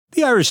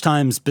The Irish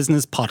Times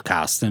Business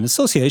Podcast in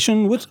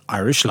association with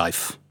Irish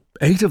Life.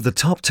 8 of the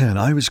top 10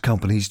 Irish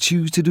companies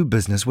choose to do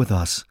business with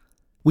us.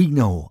 We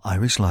know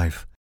Irish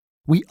Life.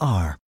 We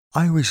are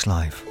Irish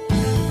Life.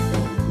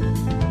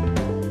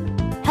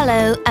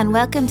 Hello and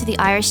welcome to the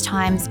Irish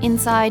Times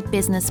Inside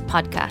Business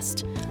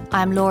Podcast.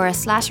 I'm Laura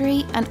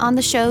Slattery, and on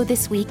the show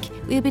this week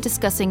we'll be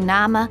discussing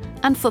NAMA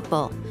and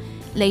football.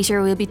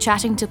 Later we'll be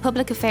chatting to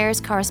public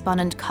affairs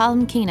correspondent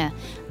Colm Keena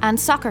and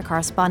soccer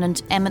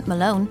correspondent Emmet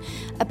Malone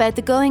about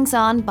the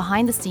goings-on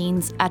behind the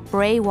scenes at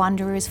Bray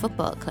Wanderers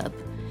Football Club.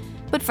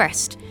 But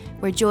first,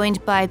 we're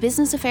joined by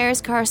business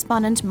affairs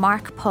correspondent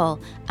Mark Pull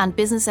and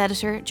business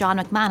editor John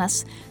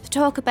McManus to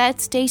talk about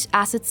state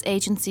assets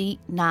agency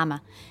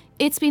NAMA.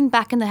 It's been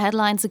back in the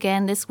headlines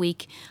again this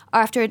week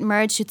after it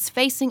emerged it's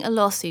facing a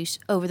lawsuit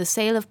over the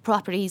sale of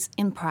properties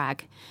in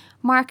Prague.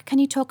 Mark, can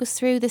you talk us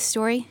through this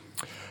story?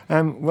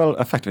 Well,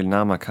 effectively,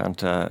 NAMA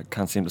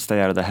can't seem to stay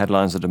out of the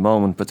headlines at the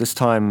moment. But this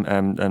time,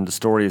 the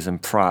story is in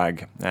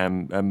Prague.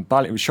 Sean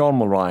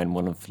Mulryan,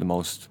 one of the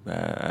most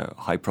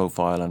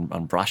high-profile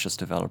and brashest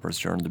developers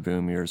during the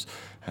boom years,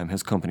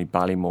 his company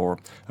Ballymore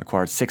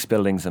acquired 6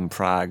 buildings in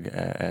Prague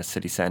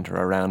city centre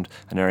around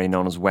an area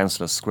known as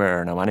Wenceslas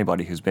Square. Now,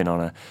 anybody who's been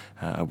on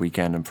a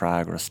weekend in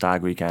Prague or a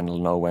stag weekend will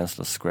know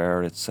Wenceslas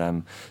Square. It's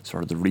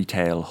sort of the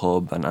retail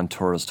hub and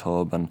tourist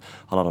hub, and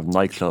a lot of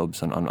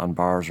nightclubs and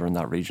bars are in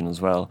that region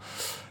as well.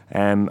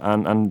 And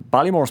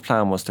Ballymore's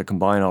plan was to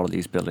combine all of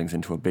these buildings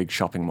into a big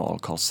shopping mall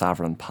called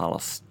Sovereign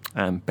Palace,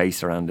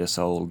 based around this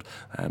old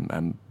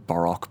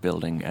Baroque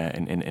building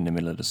in the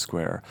middle of the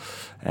square.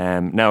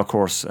 Now, of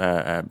course,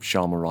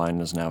 Sean Mulryan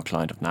is now a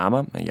client of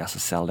NAMA. He has to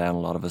sell down a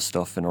lot of his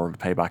stuff in order to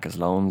pay back his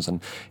loans,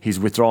 and he's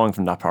withdrawing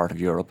from that part of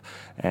Europe.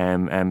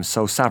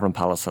 So Sovereign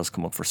Palace has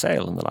come up for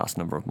sale in the last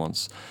number of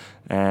months.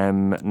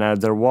 Now,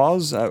 there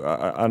was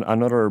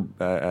another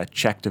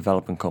Czech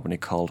development company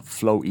called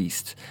Flow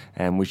East,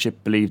 which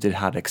it believed it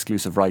had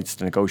exclusive rights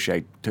to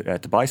negotiate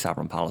to buy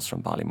Sovereign Palace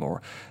from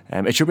Ballymore.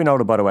 It should be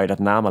noted, by the way,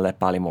 that NAMA let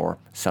Ballymore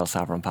sell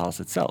Sovereign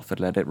Palace itself. It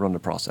let it run the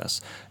process.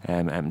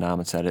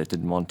 NAMA said it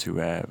didn't want to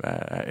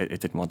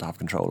have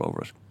control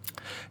over it.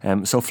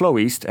 So Flow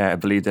East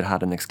believed it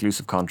had an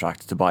exclusive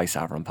contract to buy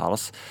Sovereign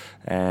Palace,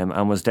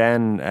 and was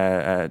then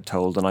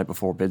told the night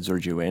before bids were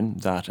due in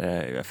that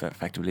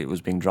effectively it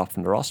was being dropped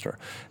from the roster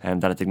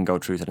and that it didn't go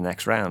through to the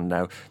next round.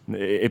 Now,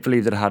 it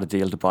believed that it had a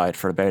deal to buy it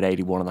for about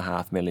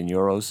 €81.5 million,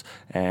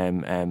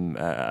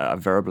 a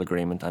verbal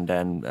agreement, and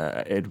then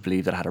it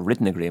believed that it had a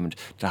written agreement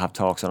to have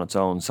talks on its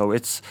own. So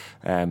it's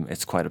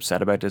quite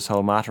upset about this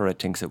whole matter. It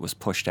thinks it was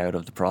pushed out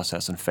of the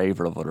process in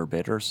favour of other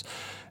bidders.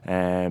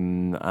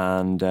 And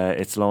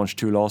it's launched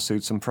 2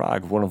 lawsuits in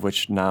Prague, one of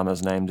which NAMA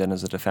is named in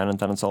as a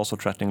defendant, and it's also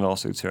threatening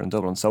lawsuits here in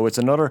Dublin. So it's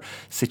another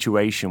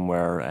situation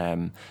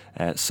where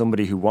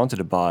somebody who wanted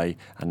to buy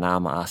a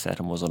NAMA asset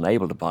and was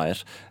unable to buy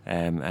it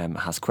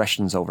has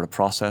questions over the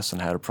process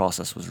and how the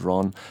process was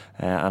run,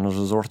 and has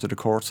resorted to the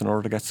courts in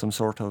order to get some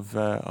sort of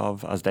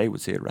as they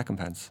would see it,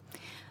 recompense.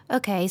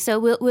 Okay, so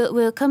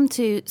we'll come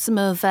to some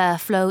of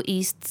Flow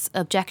East's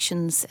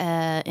objections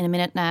in a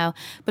minute now.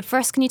 But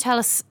first, can you tell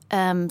us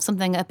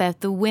something about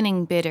the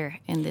winning bidder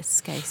in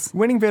this case?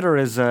 Winning bidder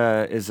is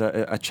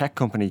a Czech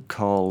company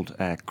called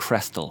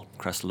Krestel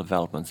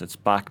Developments. It's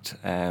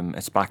backed by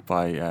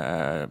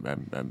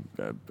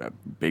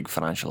big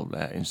financial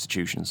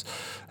institutions.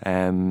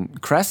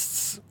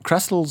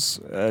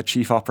 Krestel's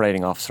chief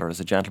operating officer is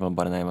a gentleman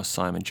by the name of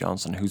Simon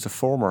Johnson, who's a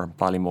former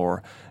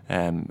Ballymore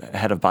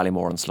head of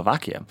Ballymore in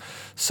Slovakia.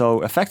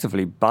 So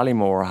effectively,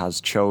 Ballymore has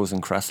chosen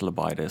Krestel to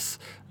buy this,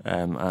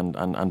 and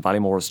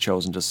Ballymore has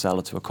chosen to sell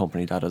it to a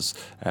company that is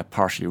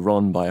partially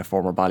run by a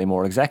former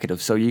Ballymore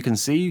executive. So you can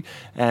see,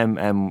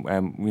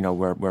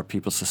 where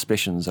people's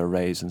suspicions are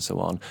raised and so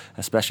on,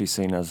 especially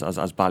seen as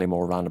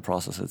Ballymore ran the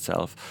process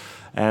itself.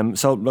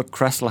 So look,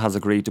 Krestel has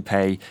agreed to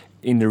pay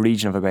in the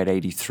region of about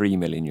 €83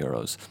 million.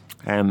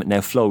 Now,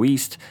 Flow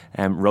East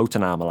wrote to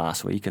NAMA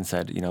last week and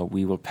said,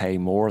 we will pay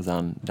more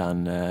than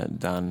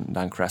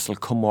Krestel,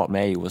 come what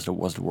may, was the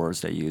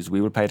words they used. We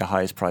will pay the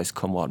highest price,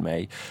 come what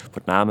may.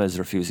 But NAMA is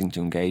refusing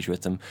to engage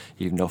with them,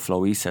 even though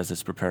Flow East says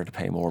it's prepared to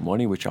pay more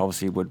money, which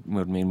obviously would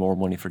mean more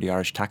money for the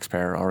Irish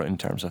taxpayer, or in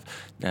terms of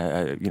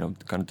kind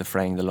of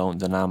defraying the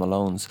NAMA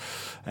loans.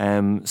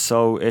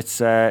 So it's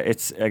likely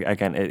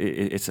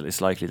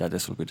that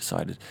this will be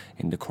decided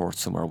in the court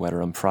somewhere,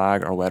 whether in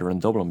Prague or whether in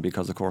Dublin,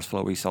 because of course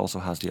Flow East also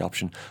has the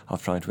option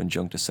of trying to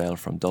injunct a sale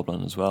from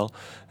Dublin as well,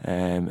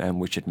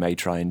 which it may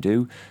try and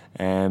do.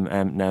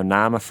 Now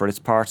NAMA, for its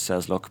part,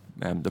 says, look,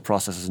 the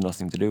process has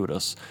nothing to do with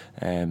us,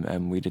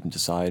 and we didn't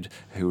decide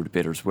who the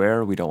bidders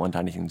were. We don't want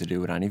anything to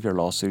do with any of your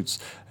lawsuits.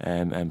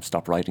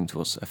 Stop writing to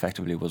us,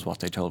 effectively, was what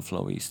they told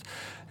Flow East.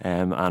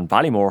 And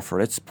Ballymore, for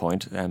its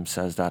point,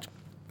 says that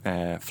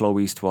Flow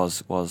East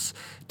was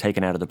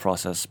taken out of the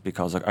process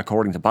because,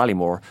 according to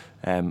Ballymore,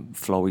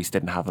 Flow East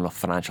didn't have enough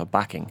financial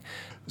backing.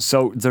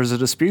 So there's a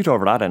dispute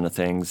over that end of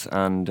things,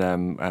 and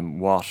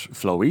what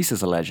Flow East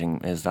is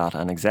alleging is that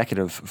an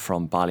executive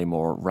from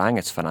Ballymore rang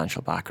its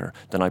financial backer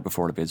the night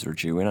before the bids were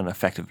due in and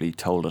effectively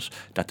told it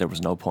that there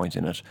was no point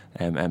in it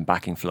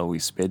backing Flow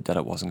East's bid, that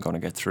it wasn't going to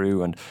get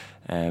through, and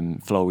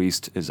Flow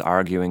East is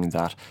arguing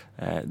that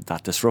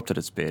that disrupted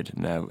its bid.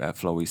 Now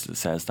Flow East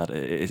says that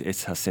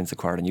it has since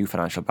acquired a new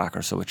financial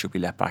backer, so it should be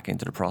let back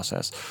into the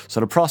process. So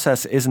the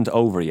process isn't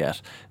over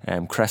yet.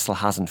 Cresswell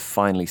hasn't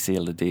finally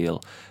sealed a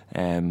deal,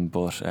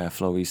 but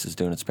Flow East is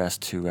doing its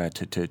best to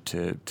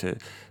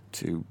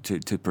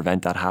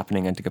prevent that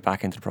happening and to get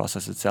back into the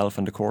process itself,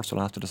 and the courts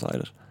will have to decide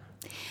it.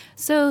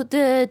 So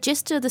the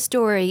gist of the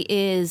story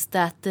is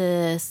that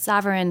the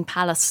Sovereign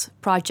Palace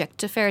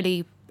project, a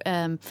fairly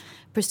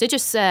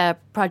prestigious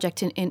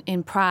project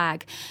in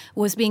Prague,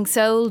 was being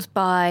sold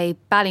by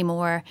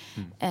Ballymore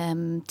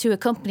to a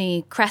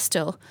company,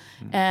 Crystal,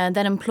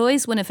 that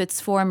employs one of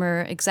its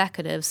former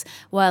executives,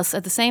 whilst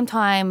at the same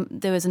time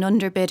there was an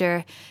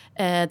underbidder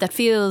that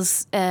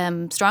feels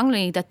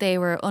strongly that they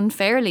were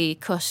unfairly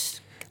cut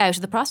out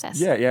of the process.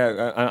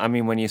 Yeah. I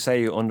mean, when you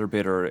say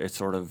underbidder, it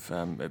sort of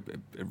it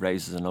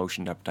raises a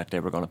notion that they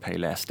were going to pay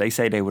less. They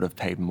say they would have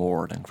paid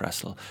more than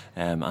Cresswell,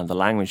 and the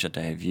language that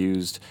they have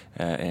used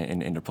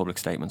in their public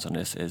statements on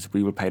this is,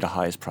 "We will pay the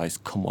highest price,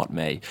 come what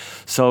may."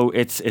 So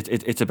it's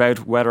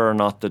about whether or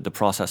not the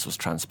process was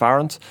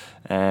transparent,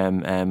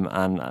 and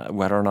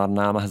whether or not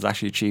NAMA has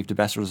actually achieved the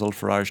best result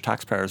for Irish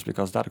taxpayers,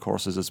 because that, of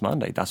course, is its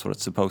mandate. That's what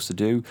it's supposed to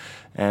do.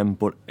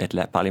 But it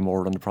let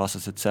Ballymore run the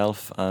process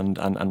itself, and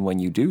when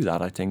you do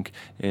that, I think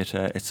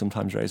it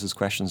sometimes raises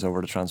questions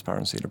over the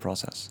transparency of the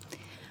process.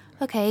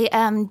 Okay,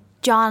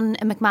 John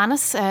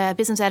McManus,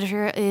 business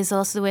editor, is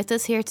also with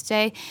us here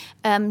today.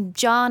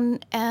 John,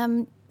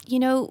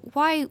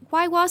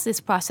 why was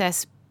this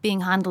process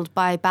being handled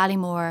by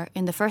Ballymore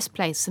in the first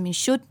place? I mean,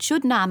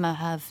 should NAMA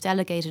have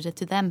delegated it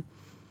to them?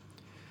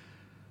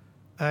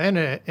 In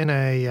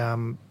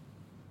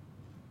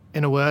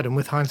a word, and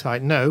with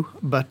hindsight, no.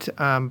 But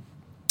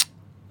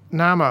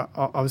NAMA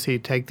obviously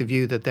take the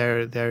view that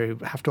they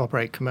have to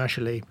operate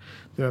commercially.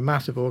 They're a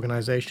massive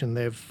organisation.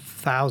 They have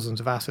thousands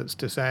of assets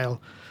to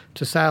sell,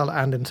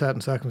 and in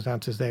certain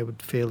circumstances, they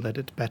would feel that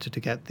it's better to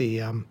get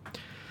the owner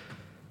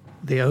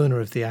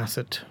of the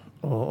asset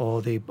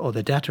or the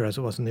debtor, as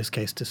it was in this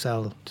case, to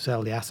sell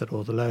the asset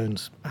or the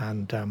loans,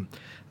 and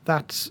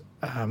that's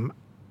and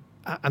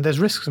there's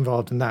risks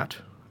involved in that,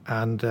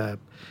 and the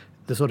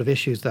sort of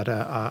issues that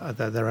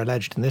are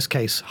alleged in this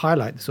case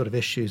highlight the sort of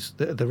issues,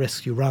 the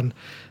risks you run.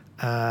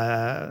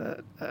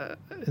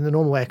 In the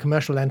normal way, a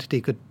commercial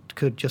entity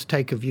could just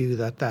take a view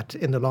that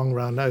in the long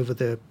run, over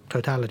the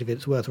totality of it,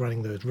 it's worth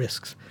running those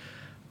risks.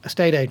 A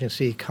state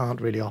agency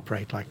can't really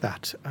operate like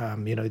that.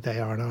 They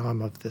are an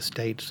arm of the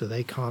state, so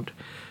they can't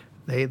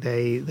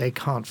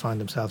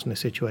find themselves in a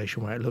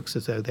situation where it looks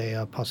as though they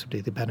are possibly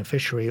the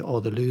beneficiary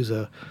or the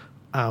loser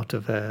out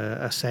of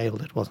a sale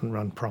that wasn't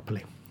run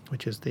properly,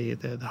 which is the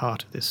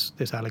heart of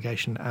this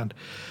allegation. And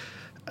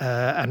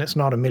it's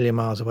not a million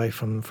miles away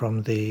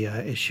from the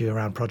issue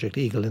around Project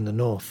Eagle in the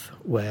north,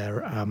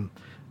 where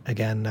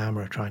again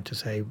NAMA are trying to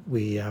say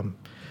we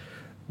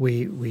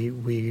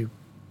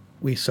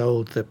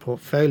sold the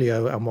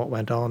portfolio, and what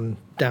went on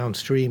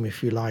downstream,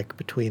 if you like,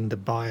 between the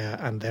buyer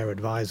and their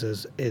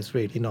advisors is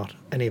really not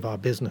any of our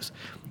business.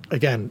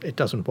 Again, it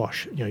doesn't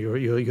wash.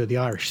 You're the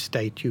Irish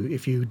state.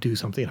 If you do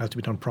something, it has to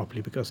be done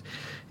properly, because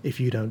if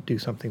you don't do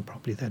something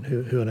properly, then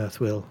who on earth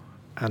will?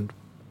 And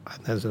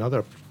there's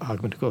another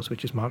argument, of course,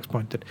 which is Mark's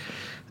point, that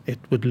it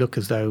would look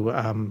as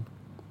though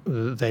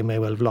they may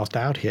well have lost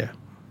out here.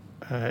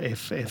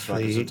 There's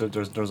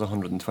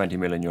 €120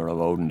 million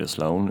owed in this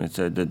loan.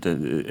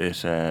 The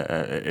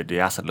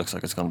asset looks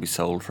like it's going to be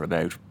sold for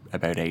about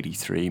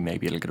 83,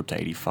 maybe it'll get up to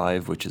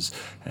 85, which is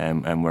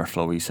where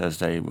Flow East says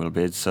they will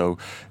bid. So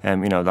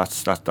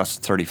that's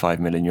 €35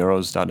 million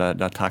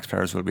that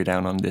taxpayers will be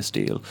down on this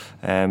deal.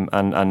 And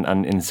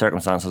in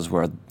circumstances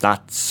where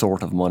that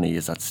sort of money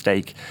is at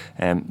stake,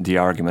 the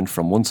argument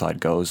from one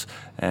side goes,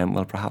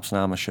 well, perhaps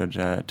NAMA should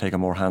take a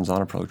more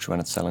hands-on approach when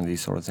it's selling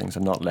these sort of things,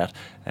 and not let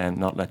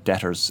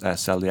debtors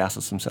sell the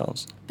assets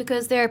themselves.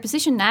 Because their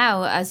position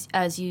now,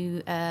 as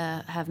you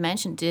have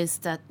mentioned, is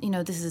that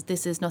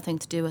this is nothing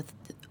to do with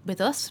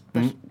us.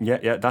 But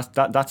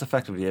that's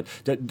effectively it.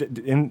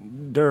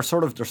 They're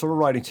sort of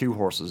riding two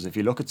horses. If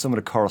you look at some of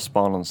the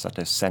correspondence that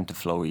they've sent to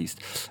Flow East,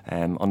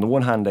 on the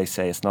one hand they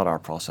say it's not our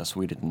process,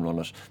 we didn't run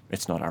it,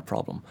 it's not our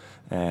problem.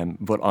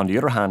 But on the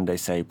other hand they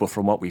say, but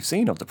from what we've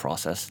seen of the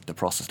process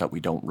that we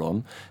don't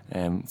run,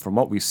 from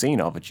what we've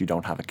seen of it, you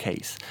don't have a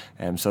case.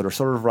 So they're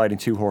sort of riding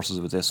two horses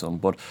with this one.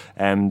 But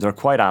they're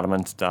quite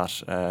adamant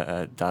that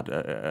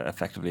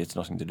effectively it's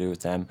nothing to do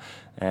with them.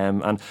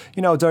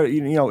 It's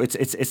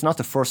not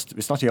the first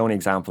it's not the only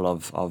example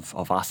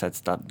of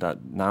assets that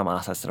NAMA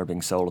assets that are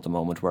being sold at the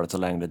moment, where it's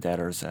allowing the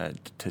debtors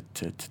to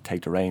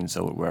take the reins.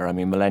 So where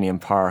Millennium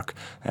Park,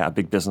 a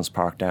big business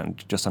park down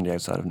just on the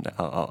outside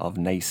of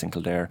Naas in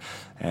Kildare,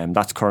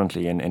 that's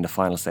currently in the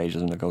final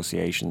stages of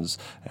negotiations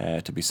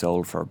to be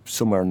sold for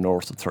somewhere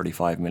north of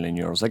 35 million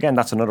euros. Again,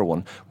 that's another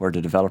one where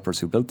the developers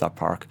who built that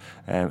park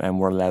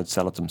were allowed to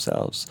sell it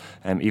themselves,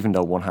 even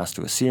though one has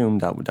to assume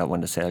that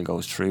when the sale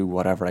goes through,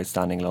 whatever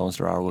outstanding loans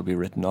there are will be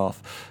written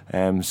off.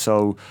 NAMA,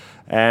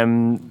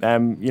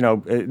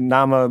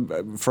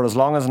 for as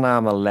long as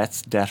NAMA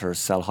lets debtors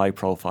sell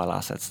high-profile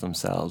assets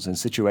themselves in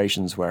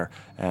situations where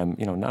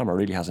NAMA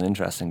really has an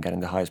interest in getting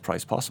the highest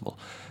price possible,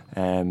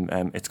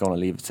 it's going to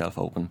leave itself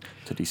open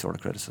to these sort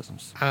of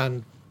criticisms.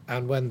 And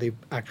when the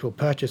actual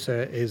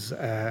purchaser is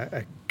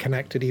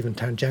connected even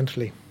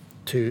tangentially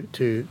to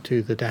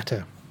the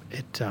debtor,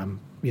 it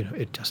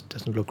just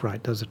doesn't look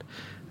right, does it,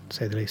 to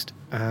say the least.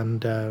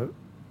 And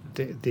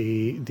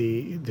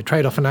the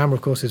trade-off for NAMA,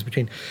 of course, is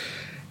between,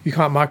 you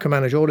can't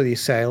micromanage all of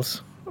these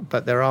sales,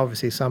 but there are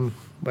obviously some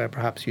where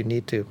perhaps you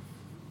need to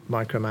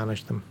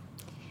micromanage them.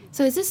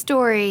 So is this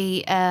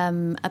story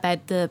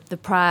about the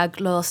Prague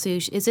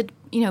lawsuit, is it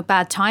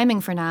bad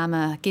timing for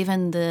NAMA,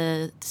 given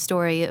the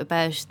story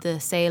about the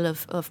sale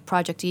of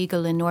Project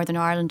Eagle in Northern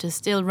Ireland is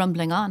still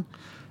rumbling on?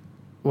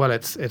 Well,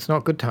 it's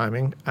not good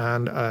timing,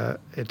 and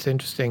it's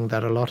interesting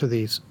that a lot of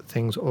these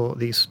things, or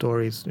these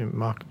stories,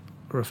 Mark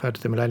referred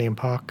to the Millennium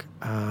Park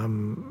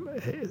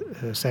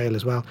sale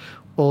as well,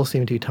 all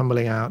seem to be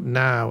tumbling out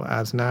now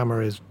as NAMA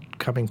is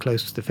coming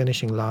close to the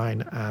finishing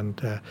line,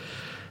 and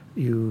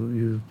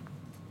you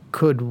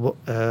could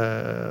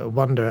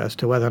wonder as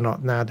to whether or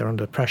not now they're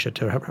under pressure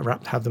to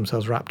have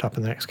themselves wrapped up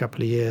in the next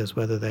couple of years,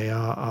 whether they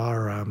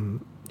are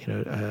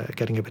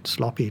getting a bit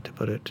sloppy, to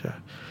put it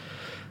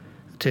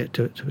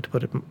to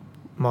put it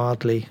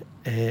mildly,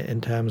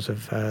 in terms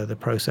of the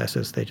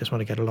processes. They just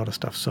want to get a lot of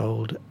stuff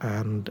sold,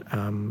 and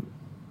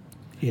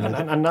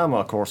And NAMA,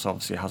 of course,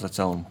 obviously has its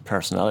own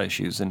personnel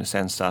issues, in the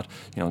sense that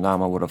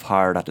NAMA would have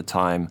hired at the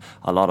time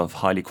a lot of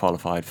highly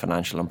qualified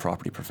financial and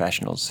property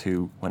professionals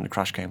who, when the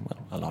crash came, well,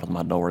 a lot of them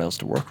had nowhere else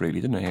to work, really,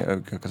 didn't they?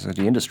 Because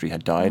the industry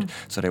had died,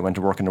 so they went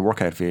to work in the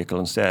workout vehicle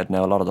instead.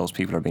 Now a lot of those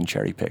people are being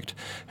cherry picked,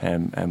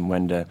 and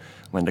when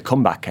the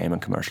comeback came in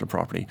commercial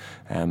property,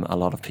 a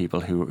lot of people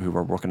who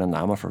were working in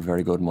NAMA for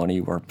very good money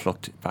were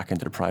plucked back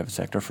into the private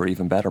sector for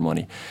even better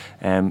money.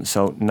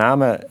 So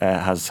NAMA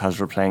has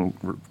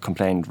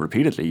complained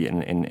repeatedly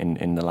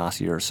in the last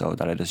year or so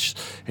that it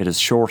is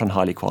short on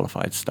highly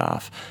qualified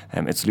staff.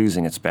 It's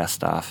losing its best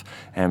staff.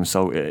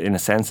 So in a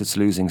sense, it's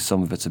losing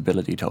some of its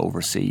ability to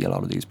oversee a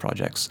lot of these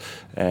projects,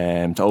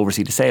 to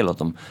oversee the sale of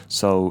them.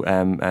 So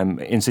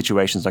in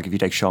situations like, if you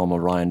take Sean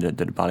Mulryan,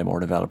 the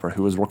Ballymore developer,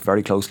 who has worked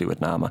very closely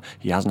with NAMA,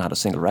 he hasn't had a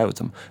single row with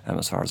them,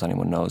 as far as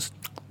anyone knows.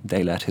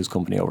 They let his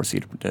company oversee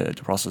the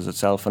process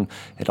itself, and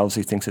it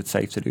obviously thinks it's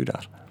safe to do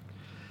that.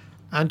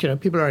 And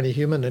people are only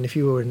human, and if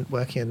you were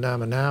working in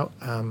NAMA now,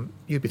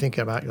 you'd be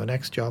thinking about your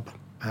next job,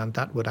 and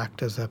that would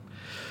act as a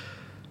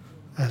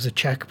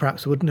check,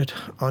 perhaps, wouldn't it,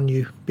 on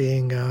you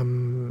being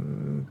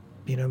in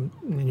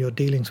your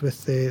dealings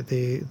with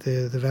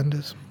the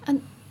vendors.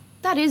 And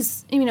that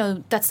is,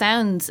 that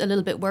sounds a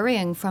little bit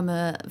worrying from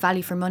a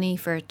value for money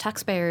for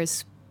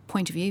taxpayers'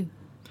 point of view.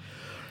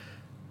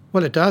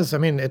 Well, it does. I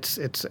mean, it's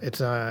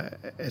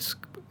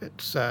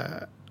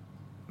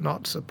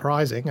not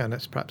surprising, and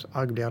it's perhaps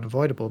arguably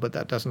unavoidable, but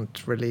that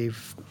doesn't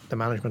relieve the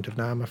management of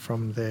NAMA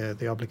from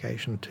the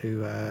obligation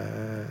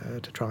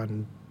to try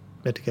and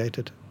mitigate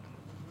it.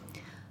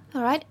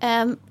 All right.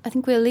 I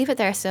think we'll leave it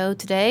there. So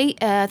today,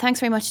 thanks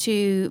very much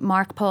to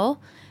Mark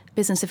Paul,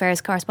 Business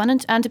Affairs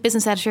Correspondent, and to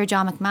Business Editor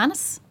John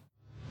McManus.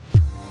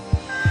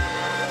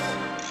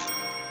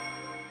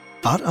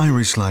 At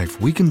Irish Life,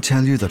 we can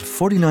tell you that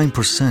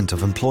 49%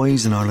 of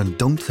employees in Ireland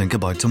don't think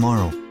about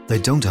tomorrow. They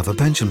don't have a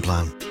pension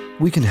plan.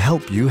 We can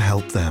help you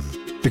help them.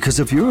 Because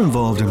if you're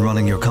involved in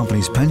running your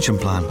company's pension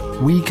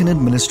plan, we can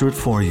administer it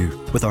for you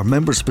with our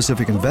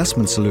member-specific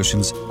investment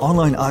solutions,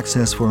 online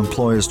access for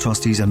employers,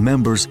 trustees and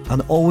members,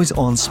 and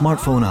always-on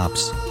smartphone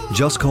apps.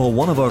 Just call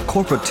one of our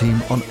corporate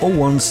team on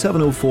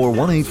 01704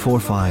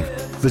 1845.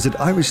 Visit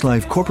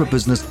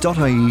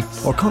irishlifecorporatebusiness.ie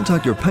or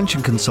contact your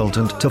pension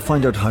consultant to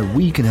find out how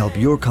we can help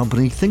your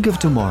company think of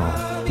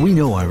tomorrow. We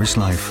know Irish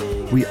Life.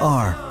 We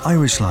are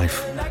Irish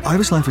Life.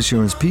 Irish Life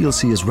Assurance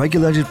plc is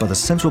regulated by the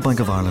Central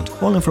Bank of Ireland.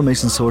 All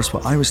information sourced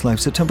for Irish Life,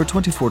 September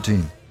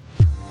 2014.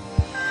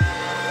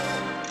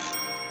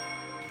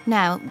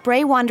 Now,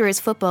 Bray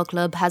Wanderers Football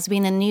Club has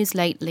been in the news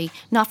lately,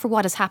 not for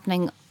what is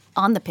happening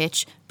on the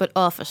pitch, but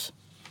off it.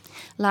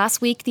 Last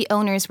week, the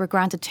owners were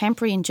granted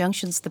temporary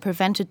injunctions that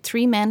prevented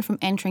 3 men from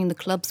entering the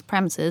club's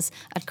premises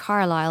at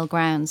Carlisle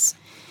grounds.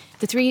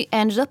 The 3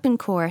 ended up in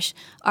court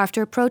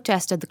after a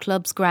protest at the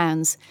club's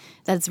grounds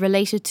that is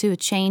related to a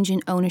change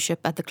in ownership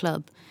at the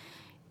club.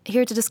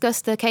 Here to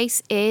discuss the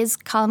case is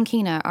Colm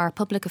Keena, our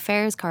public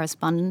affairs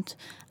correspondent,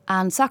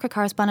 and soccer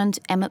correspondent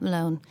Emmet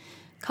Malone.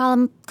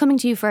 Colm, coming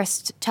to you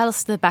first, tell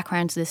us the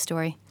background to this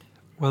story.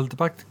 Well, the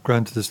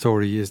background to the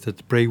story is that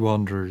the Bray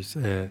Wanderers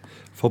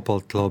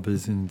football club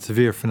is in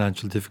severe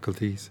financial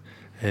difficulties,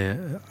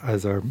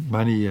 as are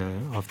many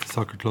of the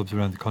soccer clubs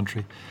around the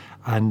country,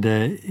 and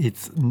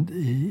its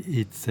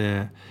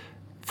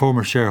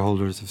former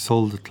shareholders have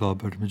sold the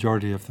club, or the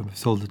majority of them have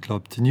sold the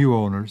club to new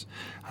owners,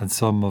 and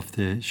some of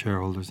the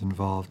shareholders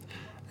involved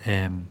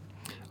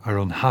are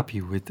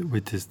unhappy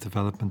with this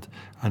development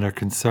and are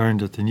concerned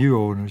that the new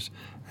owners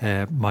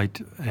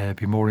might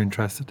be more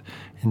interested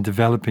in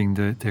developing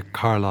the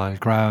Carlisle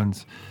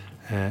grounds,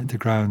 the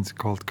grounds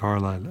called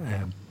Carlisle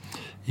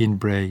in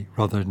Bray,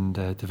 rather than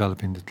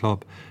developing the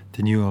club.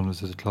 The new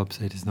owners of the club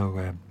say there's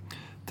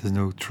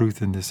no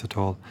truth in this at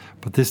all.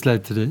 But this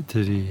led to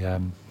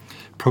the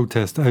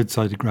protest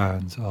outside the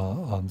grounds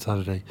on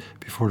Saturday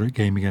before the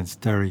game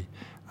against Derry,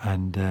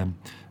 and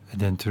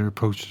then to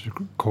approach the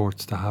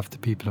courts to have the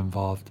people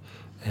involved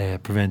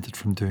prevented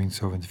from doing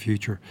so in the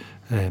future.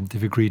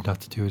 They've agreed not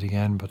to do it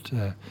again, but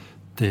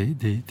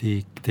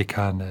they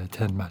can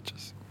attend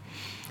matches.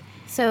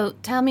 So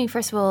tell me,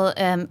 first of all,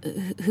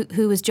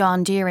 who is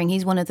John Deering?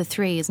 He's one of the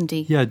three, isn't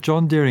he? Yeah,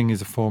 John Deering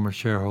is a former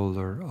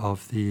shareholder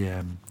of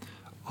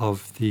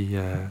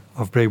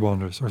Bray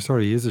Wanderers,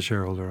 he is a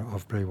shareholder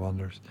of Bray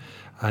Wanderers,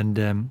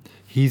 and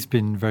he's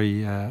been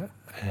very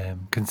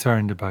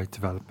concerned about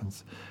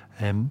developments.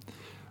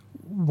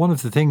 One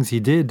of the things he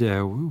did,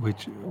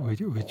 which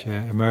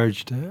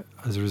emerged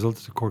as a result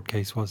of the court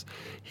case, was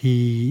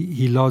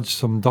he lodged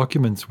some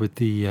documents with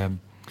the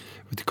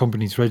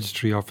company's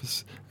registry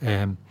office,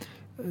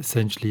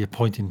 essentially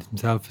appointing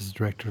himself as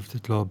director of the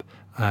club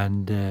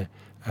and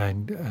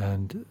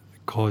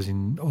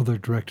causing other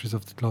directors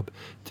of the club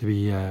to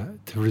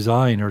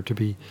resign, or to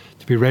be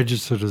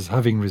registered as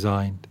having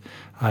resigned.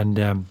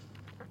 And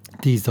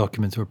these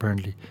documents were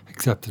apparently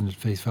accepted at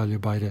face value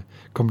by the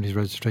company's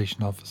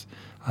registration office.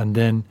 And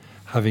then,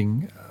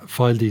 having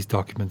filed these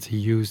documents, he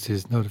used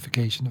his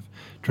notification of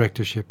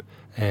directorship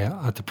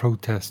at the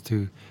protest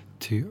to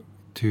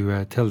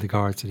tell the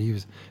guards that he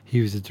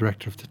was the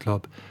director of the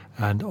club.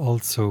 And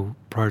also,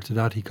 prior to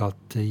that, he got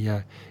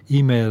the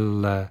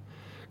email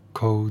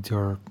codes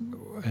or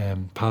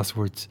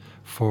passwords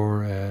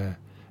for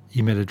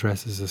email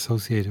addresses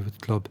associated with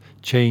the club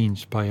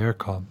changed by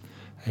Eircom,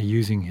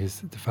 using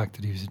the fact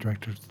that he was the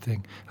director of the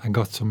thing, and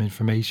got some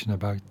information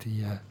about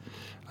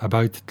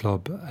the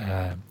club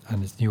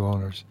and its new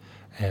owners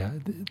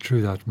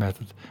through that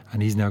method.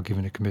 And he's now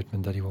given a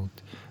commitment that he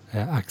won't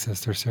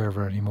access their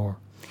server anymore.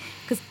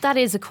 Because that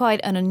is quite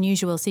an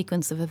unusual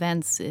sequence of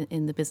events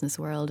in the business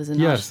world, isn't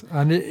it? Yes,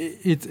 and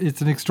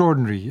it's an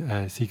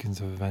extraordinary sequence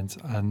of events,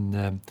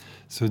 and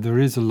so there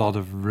is a lot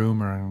of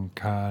rumour and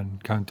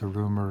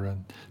counter-rumour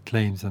and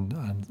claims and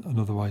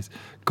otherwise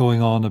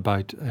going on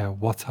about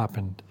what's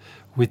happened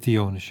with the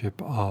ownership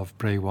of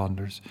Bray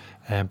Wanderers.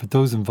 But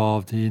those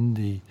involved in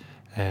the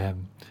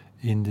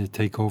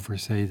takeover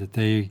say that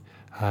they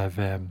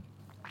have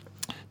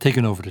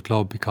taken over the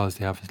club because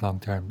they have his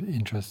long-term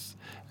interests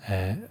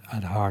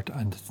at heart,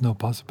 and there's no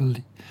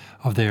possibility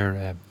of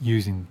their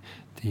using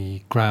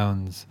the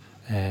grounds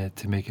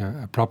to make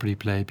a property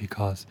play,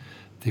 because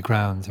the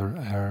grounds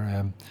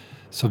are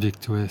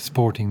subject to a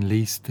sporting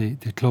lease. The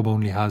club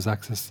only has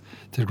access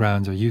to the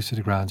grounds or use of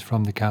the grounds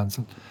from the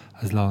council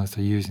as long as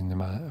they're using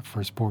them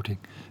for sporting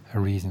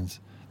reasons.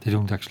 They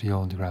don't actually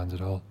own the grounds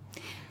at all.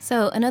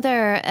 So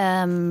another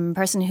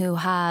person who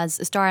has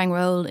a starring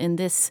role in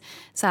this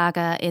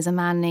saga is a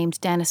man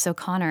named Dennis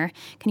O'Connor.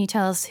 Can you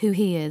tell us who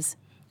he is?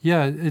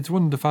 Yeah, it's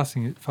one of the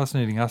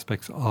fascinating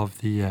aspects of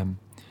the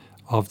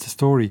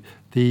story.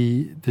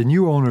 The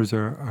new owners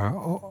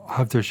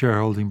have their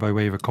shareholding by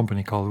way of a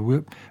company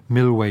called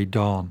Millway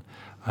Dawn,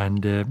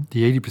 and the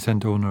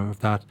 80% owner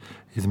of that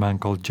is a man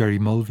called Jerry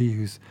Mulvey,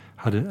 who's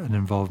had an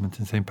involvement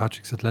in St.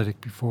 Patrick's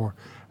Athletic before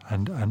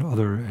and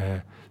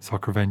other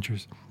soccer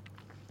ventures.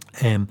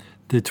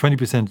 The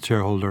 20%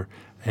 shareholder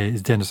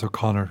is Dennis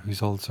O'Connor,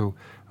 who's also,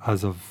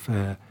 as of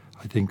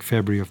I think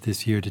February of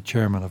this year, the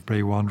chairman of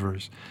Bray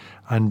Wanderers.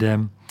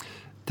 And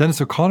Dennis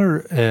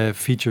O'Connor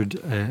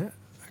featured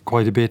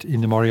quite a bit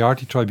in the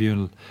Moriarty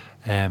Tribunal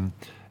in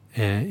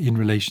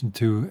relation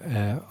to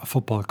a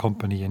football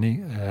company in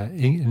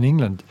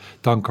England,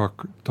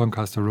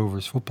 Doncaster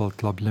Rovers Football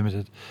Club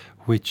Limited,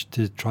 which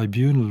the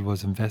tribunal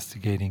was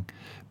investigating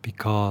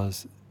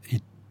because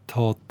it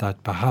thought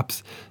that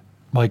perhaps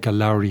Michael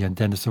Lowry and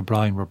Dennis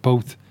O'Brien were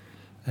both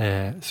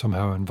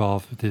somehow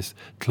involved with this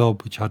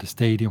club, which had a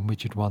stadium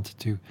which it wanted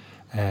to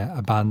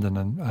abandon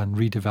and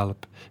redevelop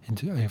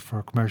into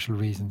for commercial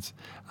reasons,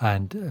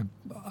 and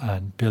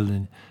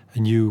building a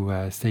new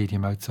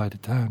stadium outside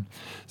of town.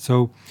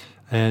 So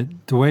the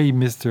way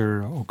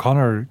Mr.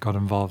 O'Connor got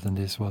involved in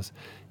this was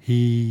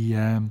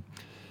the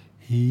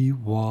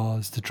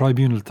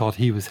tribunal thought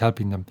he was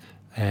helping them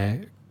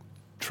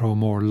throw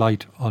more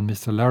light on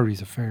Mr.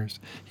 Lowry's affairs.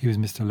 He was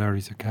Mr.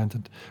 Lowry's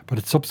accountant, but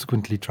it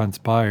subsequently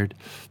transpired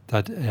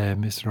that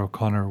Mr.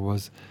 O'Connor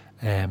was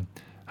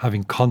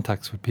having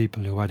contacts with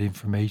people who had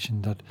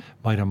information that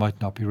might or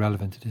might not be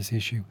relevant to this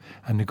issue,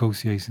 and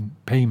negotiating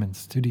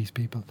payments to these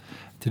people,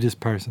 to this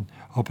person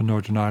up in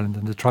Northern Ireland.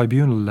 And the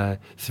tribunal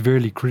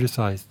severely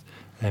criticised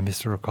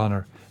Mr.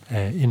 O'Connor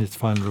in its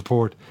final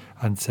report,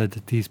 and said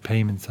that these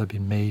payments had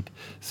been made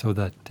so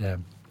that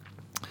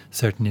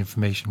certain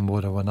information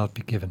would or would not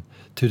be given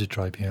to the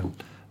tribunal.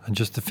 And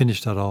just to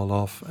finish that all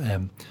off,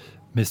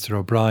 Mr.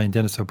 O'Brien,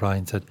 Dennis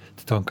O'Brien, said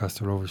the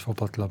Doncaster Rovers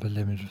Football Club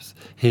Limited was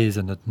his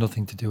and had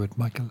nothing to do with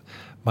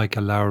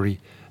Michael Lowry.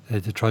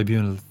 The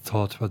tribunal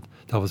thought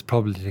that was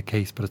probably the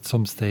case, but at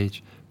some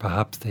stage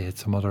perhaps they had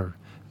some other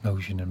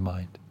notion in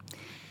mind.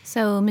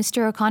 So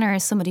Mr. O'Connor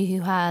is somebody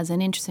who has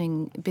an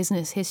interesting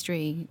business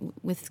history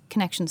with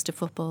connections to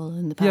football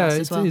in the past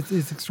as well.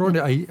 It's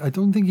extraordinary. I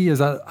don't think he has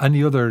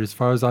any other, as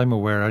far as I'm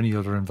aware, any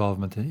other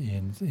involvement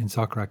in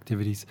soccer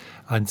activities.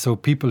 And so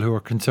people who are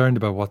concerned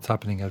about what's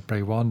happening at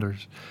Bray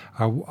Wanderers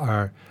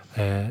are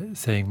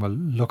saying, well,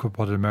 look at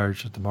what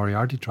emerged at the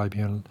Moriarty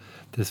Tribunal.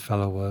 This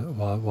fellow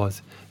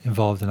was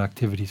involved in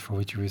activities for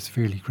which he was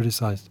severely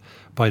criticised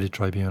by the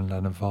tribunal,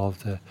 and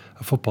involved a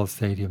football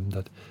stadium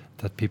that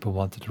people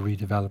wanted to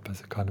redevelop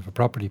as a kind of a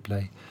property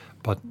play.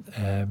 But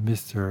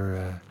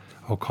Mr.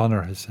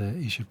 O'Connor has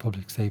issued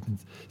public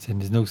statements saying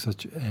there's no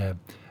such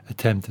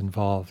attempt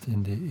involved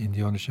in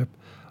the ownership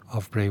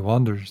of Bray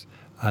Wanderers,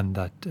 and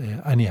that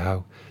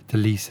anyhow the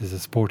lease is a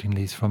sporting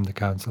lease from the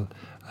council,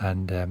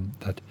 and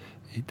that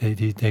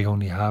they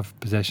only have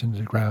possession of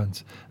the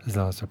grounds as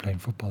long as they're playing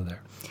football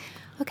there.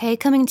 Okay,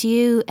 coming to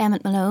you,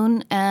 Emmet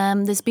Malone.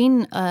 There's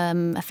been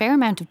a fair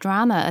amount of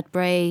drama at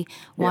Bray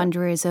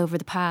Wanderers over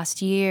the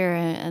past year,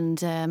 and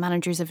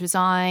managers have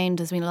resigned.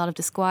 There's been a lot of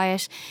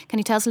disquiet. Can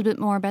you tell us a little bit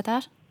more about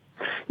that?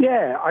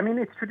 Yeah, I mean,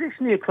 it's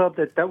traditionally a club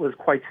that was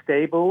quite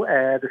stable.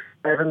 The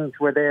Sevens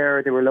were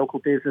there. They were local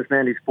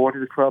businessmen who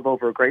supported the club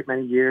over a great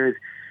many years.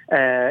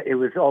 It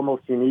was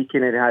almost unique,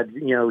 and it had,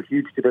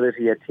 huge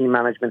stability at team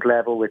management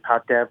level with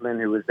Pat Devlin,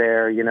 who was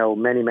there,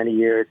 many, many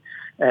years,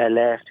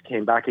 left,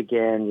 came back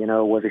again,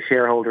 was a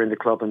shareholder in the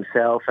club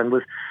himself, and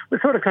was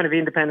sort of kind of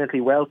independently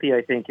wealthy,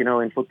 I think, in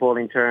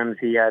footballing terms.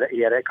 He had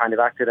kind of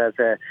acted as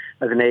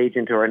an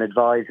agent or an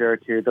advisor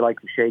to the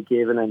likes of Shay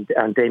Given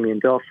and Damien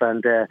Duff,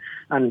 and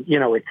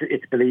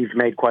it's believed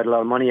made quite a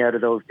lot of money out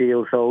of those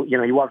deals. So,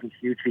 he wasn't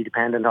hugely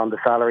dependent on the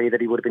salary that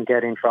he would have been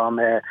getting from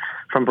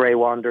Bray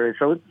Wanderers.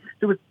 So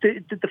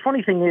the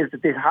funny thing is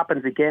that this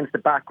happens against the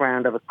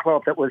background of a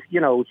club that was,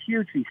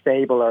 hugely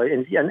stable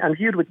and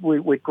viewed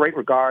with great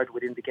regard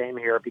within the game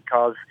here,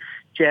 because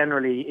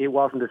generally it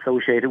wasn't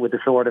associated with the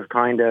sort of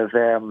kind of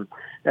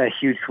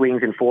huge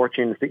swings in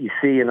fortunes that you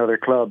see in other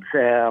clubs.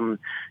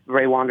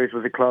 Bray Wanderers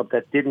was a club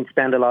that didn't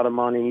spend a lot of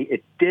money.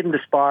 It didn't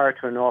aspire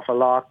to an awful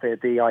lot.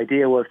 The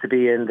idea was to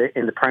be in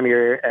the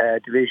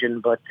Premier Division,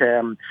 but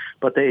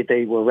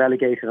they were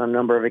relegated on a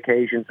number of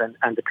occasions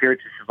and appeared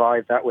to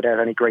survive that without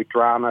any great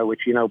drama,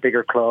 which,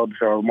 bigger clubs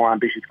or more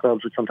ambitious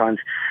clubs would sometimes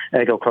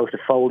go close to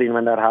folding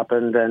when that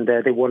happened. And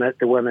they won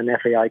an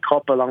FAI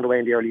Cup along the way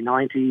in the early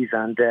 90s,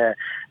 and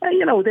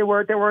they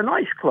were a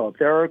nice club.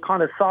 They were a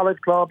kind of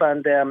solid club,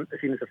 and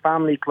seen as a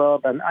family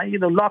club, and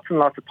lots and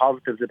lots of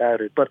positives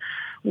about it. But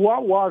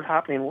what was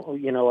happening,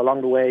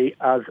 along the way,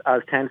 as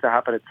tends to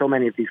happen at so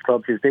many of these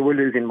clubs, is they were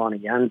losing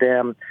money, and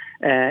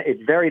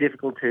it's very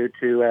difficult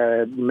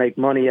to make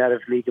money out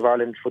of League of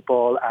Ireland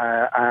football,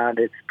 and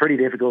it's pretty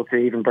difficult to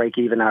even break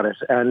even at it.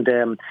 And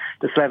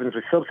the Slevens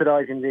were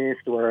subsidising this.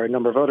 There were a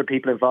number of other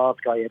people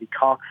involved. Guy Eddie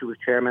Cox, who was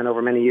chairman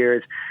over many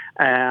years,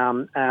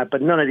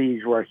 but none of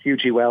these were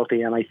hugely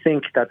wealthy. And I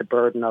think that the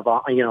burden of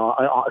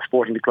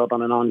supporting the club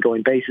on an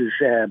ongoing basis,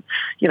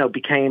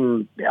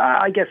 became,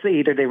 I guess,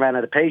 either they ran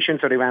out of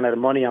patience or they ran out of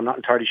money. I'm not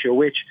entirely sure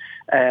which.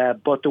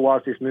 But there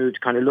was this move to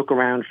kind of look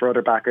around for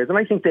other backers, and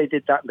I think they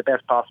did that in the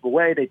best possible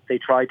way. They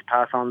tried to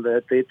pass on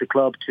the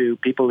club to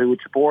people who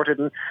would support it,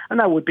 and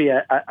that would be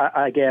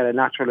again a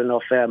natural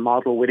enough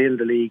model within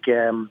the league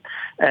for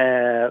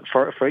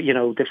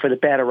the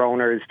better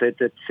owners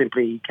that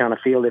simply kind of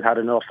feel they've had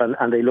enough,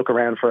 and they look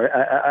around for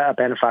a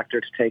benefactor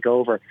to take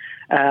over.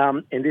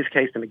 In this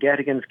case, the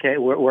McGettigans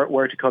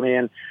were to come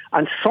in,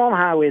 and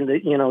somehow in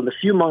the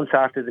few months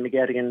after the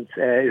McGettigans,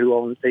 who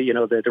owned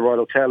the Royal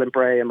Hotel in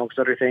Bray, amongst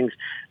other things,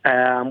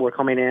 were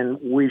coming in,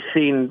 we've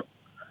seen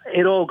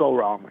it all go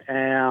wrong.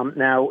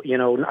 Now,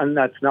 and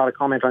that's not a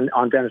comment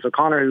on Dennis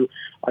O'Connor, who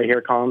I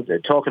hear Colm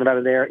talking about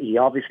it there. He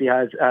obviously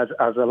has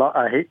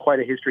quite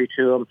a history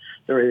to him.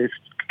 There is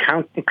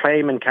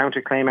claim and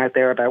counterclaim out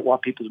there about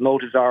what people's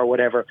motives are or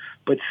whatever,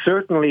 but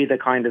certainly the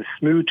kind of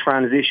smooth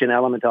transition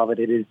element of it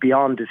is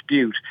beyond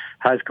dispute,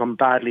 has come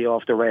badly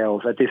off the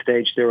rails. At this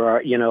stage, there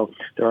are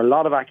a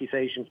lot of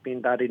accusations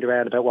being bandied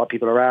around about what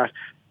people are at.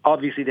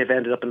 Obviously, they've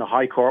ended up in the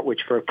High Court,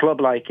 which for a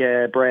club like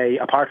Bray,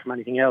 apart from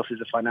anything else, is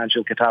a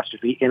financial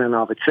catastrophe in and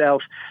of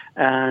itself.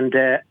 And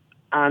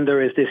and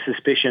there is this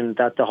suspicion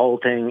that the whole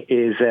thing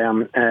is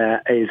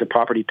a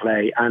property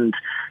play. And,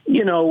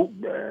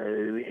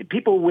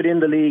 people within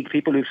the league,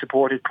 people who've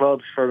supported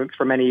clubs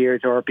for many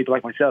years, or people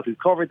like myself who've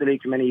covered the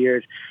league for many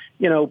years,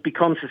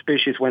 become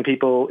suspicious when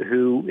people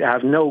who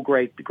have no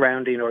great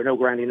grounding or no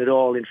grounding at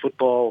all in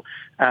football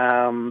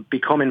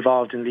become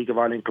involved in League of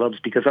Ireland clubs.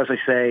 Because, as I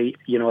say,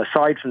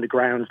 aside from the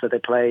grounds that they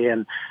play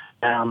in,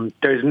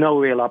 there's no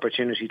real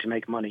opportunity to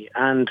make money.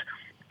 And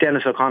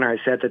Dennis O'Connor has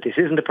said that this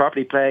isn't a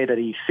property play, that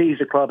he sees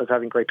the club as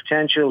having great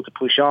potential to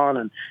push on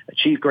and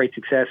achieve great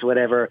success or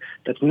whatever.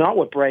 That's not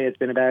what Bray has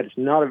been about. It's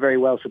not a very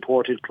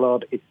well-supported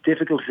club. It's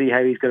difficult to see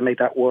how he's going to make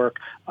that work.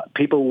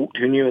 People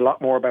who knew a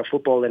lot more about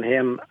football than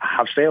him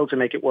have failed to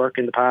make it work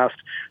in the past.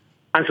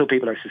 And so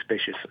people are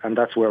suspicious, and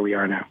that's where we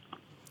are now.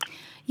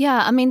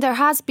 Yeah, I mean, there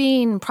has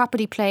been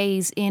property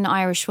plays in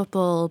Irish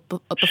football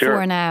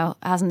before now,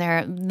 hasn't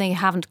there? They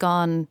haven't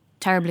gone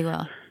terribly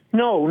well.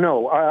 No.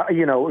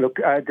 Look,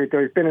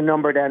 there's been a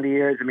number down the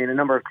years. I mean, a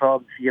number of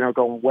clubs,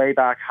 going way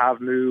back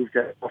have moved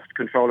off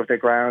control of their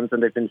grounds,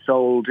 and they've been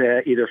sold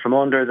either from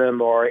under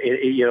them or,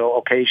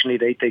 occasionally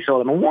they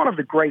sold them. And one of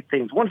the great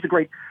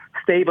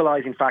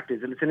stabilising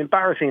factors, and it's an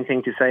embarrassing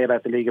thing to say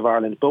about the League of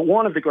Ireland, but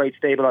one of the great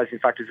stabilising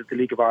factors of the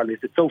League of Ireland is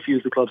that so few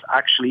of the clubs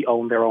actually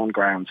own their own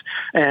grounds.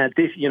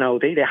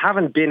 They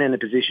haven't been in a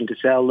position to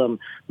sell them.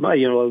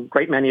 A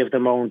great many of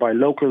them owned by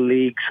local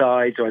league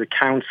sides or the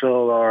council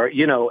or,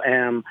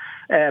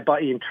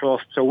 by in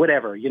trusts or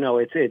whatever.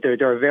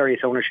 There are various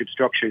ownership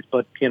structures,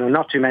 but,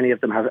 not too many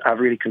of them have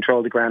really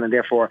controlled the ground, and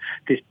therefore,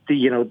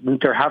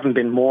 there haven't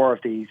been more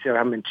of these. There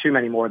haven't been too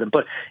many more of them.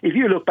 But if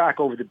you look back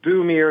over the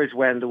boom years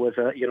when there was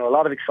a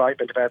lot of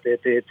excitement about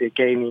the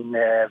gaining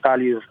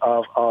value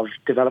of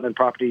development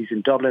properties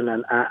in Dublin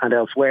and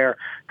elsewhere,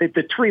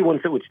 the three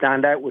ones that would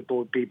stand out would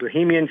both be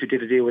Bohemians, who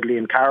did a deal with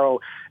Liam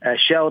Carroll,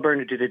 Shelburne,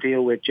 who did a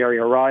deal with Jerry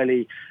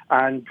O'Reilly,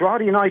 and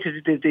Drogheda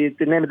United,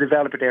 the name of the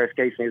developer there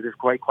escapes me, is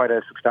quite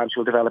a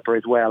substantial developer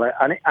as well.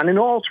 And in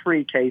all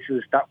three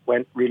cases, that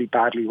went really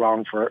badly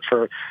wrong for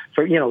to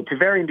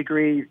varying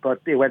degrees, but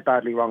it went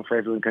badly wrong for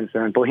everyone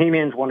concerned.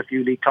 Bohemians won a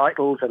few league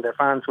titles, and their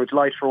fans were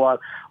delighted for a while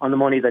on the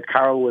money that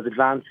Carroll was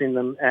advancing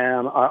them,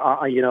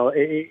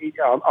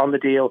 on the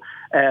deal.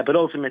 But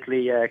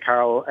ultimately,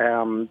 Carroll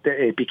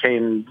it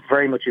became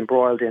very much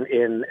embroiled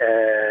in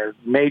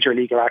major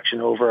legal action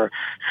over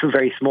some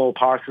very small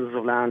parcels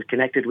of land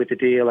connected with the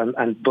deal,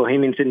 and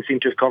Bohemians didn't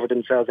seem to have covered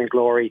themselves in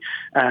glory.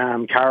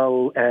 Carroll,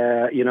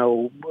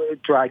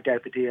 dragged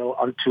out the deal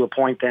to a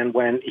point then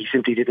when he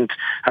simply didn't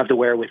have the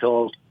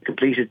wherewithal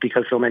completed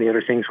because so many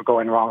other things were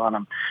going wrong on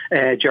him.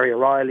 Jerry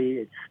O'Reilly,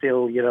 it's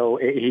still,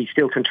 he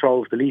still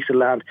controls the lease of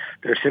land.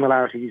 There are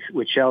similarities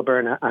with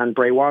Shelburne and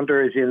Bray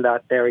Wanderers in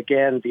that there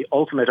again, the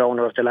ultimate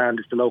owner of the land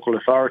is the local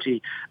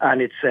authority,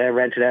 and it's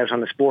rented out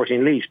on a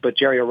sporting lease. But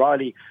Jerry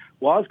O'Reilly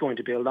was going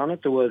to build on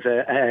it. There was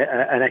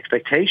an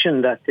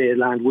expectation that the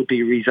land would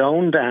be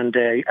rezoned and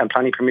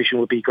planning permission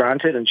would be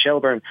granted, and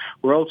Shelburne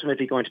were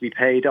ultimately going to be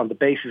paid on the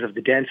basis of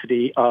the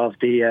density of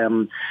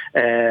the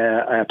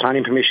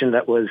planning permission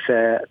that was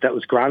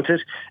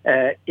granted.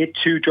 It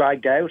too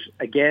dragged out.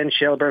 Again,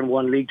 Shelburne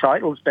won league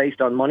titles based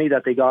on money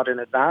that they got in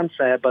advance,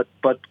 but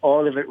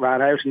all of it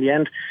ran out in the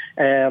end.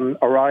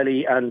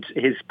 O'Reilly and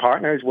his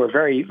partners were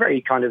very,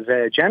 very kind of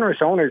generous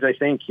owners, I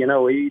think. You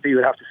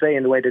would have to say,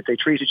 in the way that they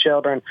treated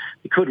Shelburne.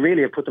 He could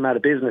really have put them out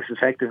of business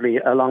effectively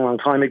a long, long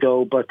time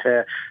ago, but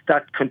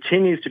that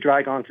continues to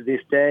drag on to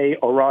this day.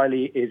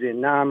 O'Reilly is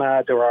in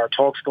NAMA. There are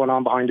talks going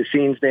on behind the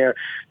scenes there.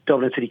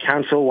 Dublin City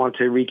Council want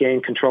to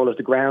regain control of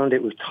the ground.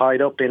 It was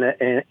tied up in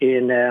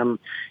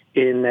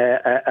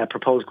a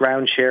proposed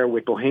ground share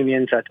with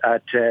Bohemians at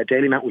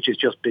Dalymount, which has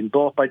just been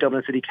bought by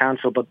Dublin City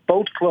Council. But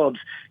both clubs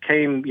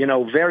came,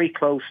 very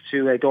close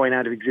to going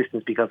out of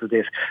existence because of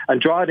this.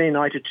 And Drogheda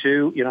United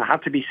too,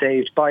 had to be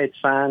saved by its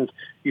fans.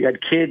 You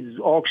had kids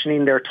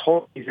auctioning their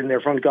toys in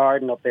their front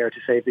garden up there to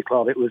save the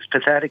club. It was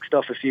pathetic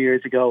stuff a few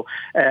years ago.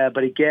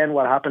 But again,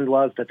 what happened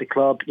was that the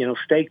club,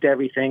 staked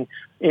everything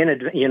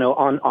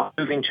on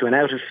moving to an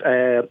out of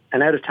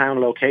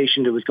town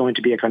location. There was going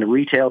to be a kind of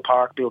retail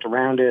park built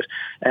around it.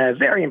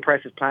 Very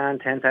impressive plan,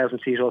 10,000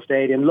 seat all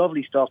stadium,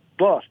 lovely stuff.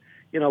 But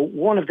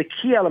one of the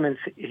key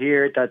elements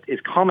here that is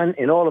common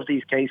in all of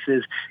these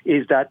cases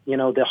is that,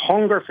 the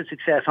hunger for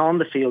success on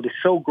the field is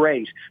so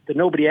great that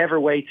nobody ever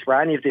waits for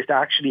any of this to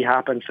actually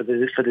happen, for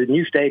the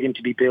new stadium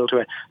to be built.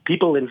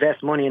 People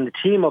invest money in the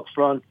team up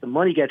front, the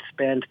money gets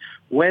spent.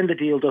 When the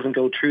deal doesn't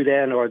go through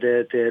then, or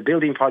the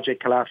building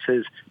project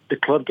collapses, the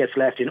club gets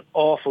left in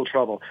awful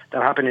trouble.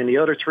 That happened in the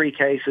other three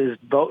cases.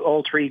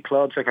 All three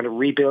clubs are kind of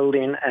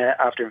rebuilding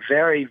after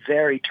very,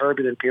 very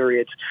turbulent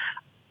periods.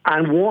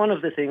 And one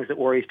of the things that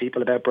worries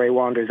people about Bray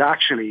Wanderers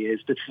actually is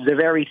that the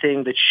very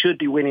thing that should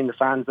be winning the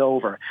fans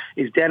over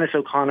is Dennis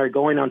O'Connor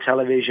going on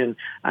television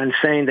and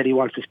saying that he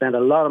wants to spend a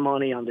lot of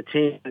money on the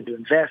team and to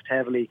invest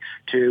heavily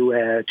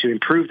to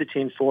improve the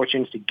team's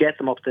fortunes, to get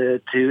them up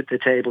to the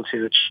table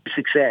to achieve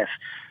success.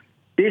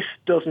 This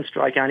doesn't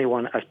strike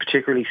anyone as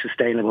particularly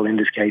sustainable in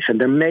this case. And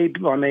there may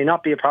or may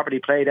not be a property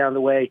play down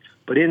the way,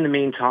 but in the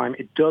meantime,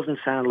 it doesn't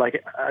sound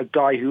like a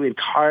guy who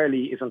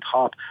entirely is on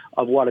top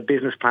of what a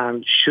business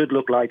plan should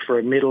look like for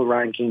a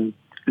middle-ranking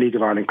League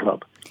of Ireland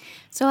club.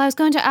 So I was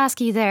going to ask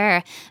you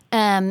there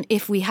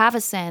if we have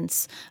a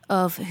sense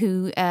of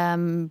who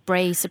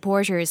Bray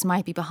supporters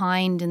might be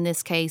behind in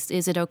this case.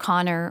 Is it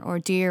O'Connor or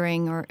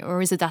Deering,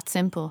 or is it that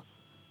simple?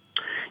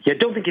 Yeah, I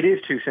don't think it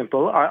is too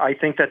simple. I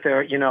think that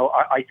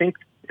I think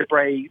the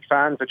Bray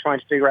fans are trying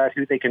to figure out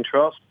who they can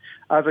trust.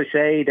 As I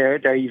say, they're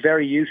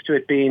very used to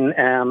it being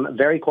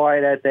very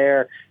quiet out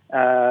there.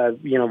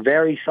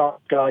 Very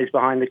soft guys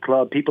behind the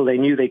club, people they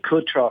knew they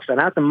could trust. And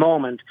at the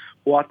moment,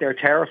 what they're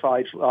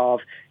terrified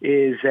of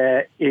is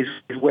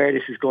where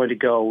this is going to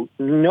go.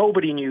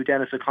 Nobody knew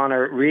Dennis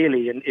O'Connor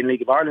really in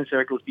League of Ireland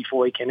circles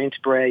before he came into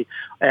Bray.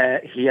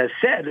 He has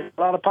said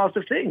a lot of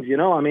positive things,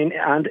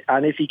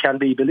 and if he can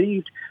be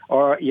believed,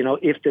 or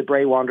if the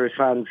Bray Wanderers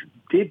fans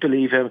did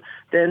believe him,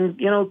 then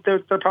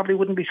there probably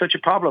wouldn't be such a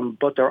problem.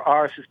 But there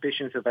are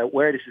suspicions about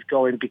where this is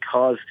going,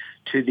 because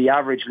to the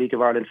average League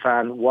of Ireland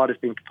fan, what is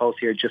being proposed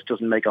here just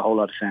doesn't make a whole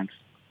lot of sense.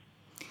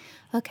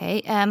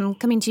 Okay,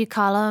 coming to you,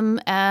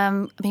 Colm.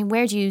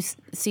 Where do you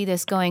see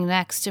this going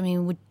next?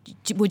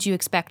 Would you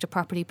expect a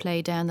property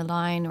play down the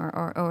line,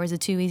 or is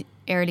it too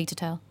early to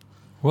tell?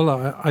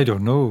 Well, I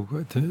don't know.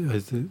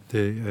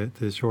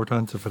 The short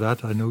answer for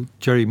that, I know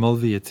Jerry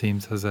Mulvey, it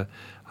seems, has a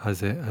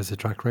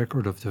track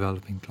record of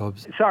developing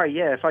clubs. Sorry,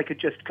 if I could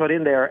just cut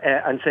in there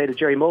and say that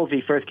Jerry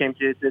Mulvey first came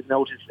to the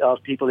notice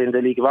of people in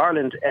the League of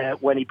Ireland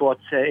when he bought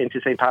into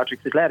St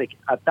Patrick's Athletic.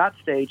 At that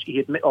stage, he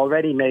had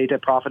already made a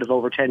profit of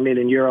over €10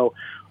 million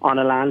on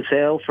a land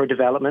sale for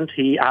development.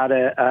 He had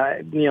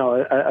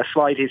a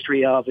slight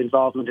history of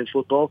involvement in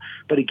football.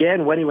 But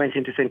again, when he went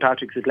into St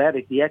Patrick's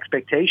Athletic, the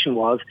expectation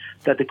was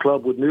that the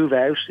club would move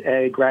out,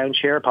 ground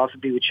share,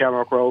 possibly with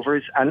Shamrock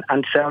Rovers, and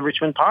sell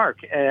Richmond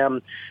Park.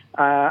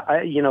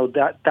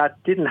 That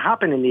didn't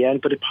happen in the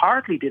end, but it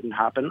partly didn't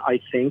happen, I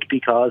think,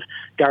 because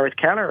Gareth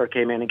Kelleher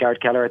came in, and Gareth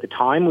Kelleher at the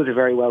time was a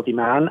very wealthy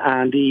man,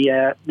 and he,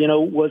 had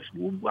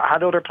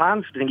other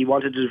plans. I think he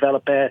wanted to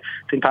develop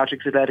St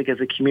Patrick's Athletic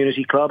as a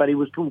community club, and he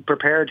was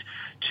prepared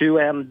to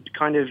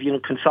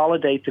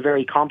consolidate the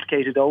very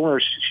complicated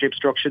ownership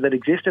structure that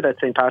existed at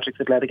St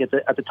Patrick's Athletic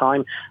at the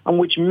time, and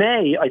which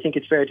may, I think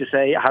it's fair to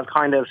say, have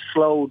kind of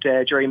slowed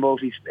Jerry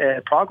Mulvey's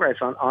progress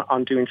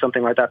on doing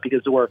something like that,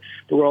 because there were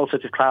all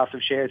sorts of class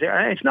of shares there.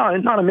 And it's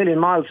not a million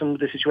miles from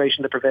the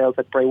situation that prevails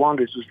at Bray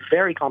Wanderers. It was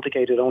very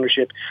complicated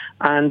ownership,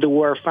 and there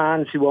were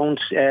fans who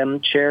owned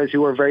shares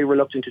who were very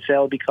reluctant to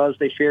sell because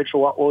they feared for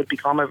what would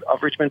become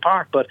of Richmond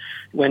Park. But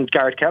when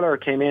Gareth Kelleher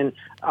came in,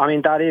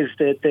 that is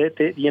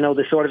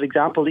the sort of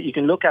example that you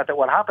can look at that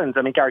what happens.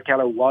 Gareth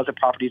Kelleher was a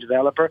property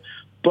developer,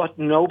 but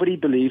nobody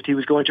believed he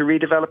was going to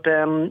redevelop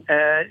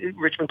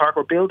Richmond Park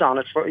or build on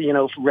it for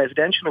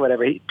residential or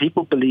whatever.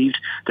 People believed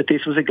that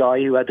this was a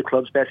guy who had the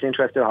club's best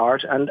interest at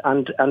heart, and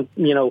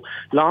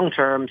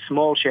long-term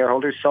small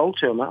shareholders sold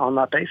to him on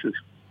that basis.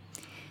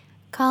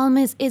 Colm,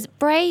 is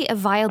Bray a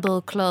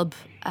viable club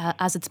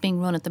as it's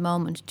being run at the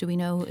moment? Do we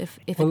know if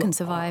it can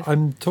survive?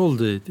 I'm told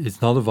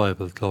it's not a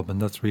viable club,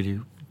 and that's really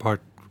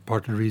part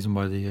of the reason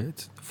why the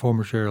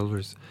former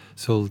shareholders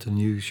sold to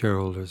new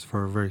shareholders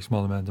for a very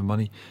small amount of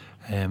money.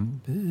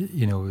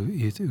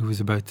 It was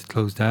about to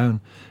close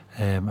down,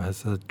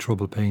 has had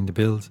trouble paying the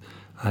bills,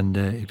 and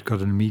it got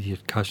an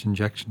immediate cash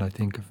injection, I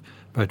think, of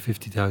about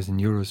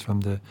 €50,000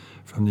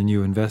 from the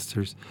new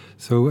investors.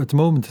 So at the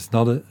moment, it's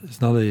not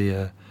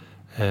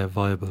a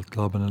viable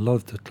club, and a lot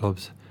of the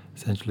clubs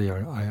essentially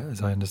are,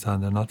 as I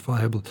understand, they're not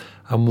viable.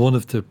 And one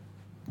of the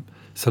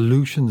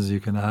solutions you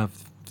can have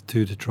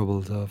to the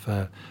troubles of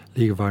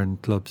League of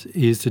Ireland clubs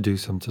is to do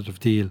some sort of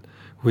deal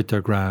with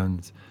their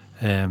grounds,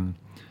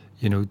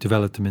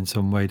 develop them in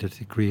some way that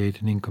they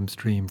create an income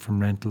stream from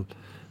rental,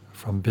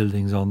 from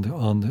buildings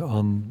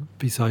on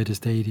beside a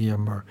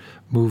stadium, or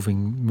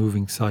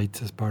moving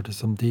sites as part of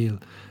some deal.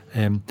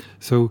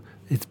 So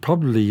it's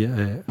probably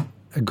a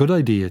good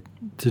idea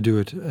to do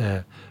it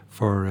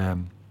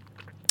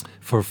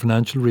for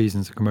financial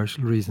reasons,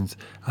 commercial reasons,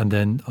 and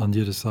then on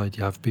the other side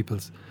you have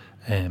people's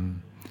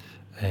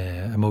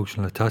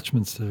emotional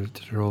attachments to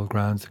their old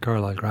grounds. The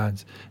Carlisle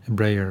grounds in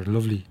Bray are a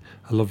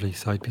lovely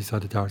site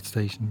beside the Dart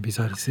station,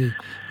 beside the sea,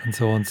 and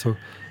so on. So,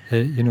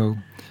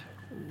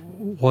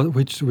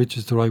 which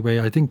is the right way?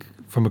 I think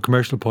from a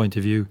commercial point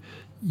of view,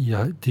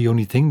 the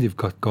only thing they've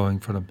got going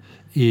for them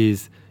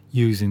is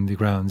using the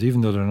grounds,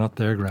 even though they're not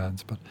their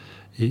grounds. But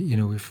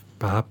if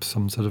perhaps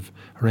some sort of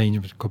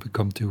arrangement could be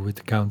come to with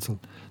the council,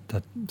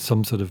 that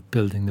some sort of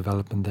building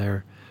development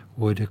there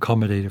would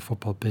accommodate a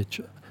football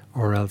pitch,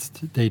 or else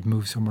they'd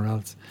move somewhere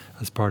else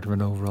as part of an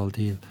overall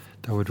deal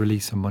that would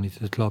release some money to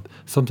the club.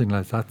 Something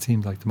like that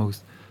seems like the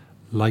most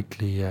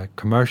likely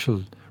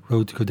commercial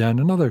road to go down.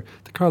 The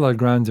Carlisle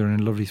grounds are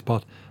in a lovely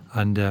spot,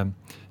 and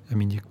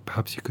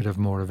perhaps you could have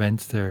more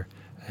events there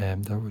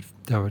that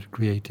would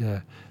create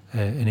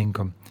an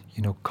income,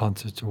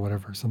 concerts or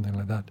whatever, something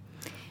like that.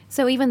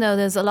 So even though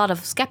there's a lot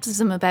of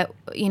scepticism about,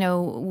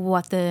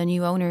 what the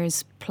new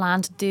owners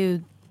plan to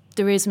do,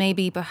 there is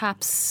maybe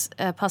perhaps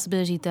a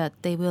possibility that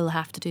they will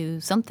have to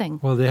do something.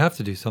 Well, they have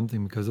to do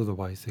something because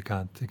otherwise they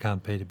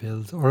can't pay the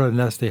bills, or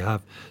unless they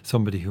have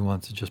somebody who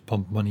wants to just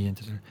pump money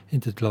into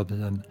the club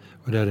and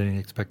without any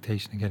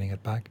expectation of getting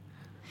it back.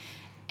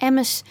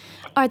 Emmet,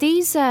 are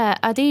these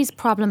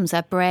problems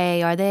at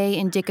Bray, are they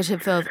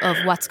indicative of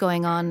what's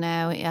going on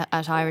now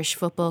at Irish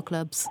football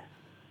clubs?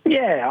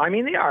 Yeah, I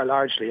mean, they are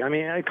largely. I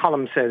mean,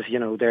 Colm says,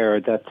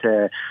 there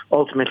that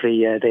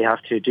ultimately they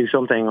have to do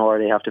something, or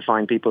they have to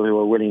find people who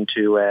are willing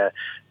to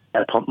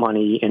pump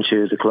money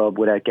into the club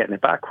without getting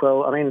it back.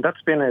 Well, I mean,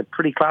 that's been a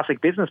pretty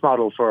classic business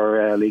model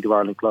for League of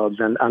Ireland clubs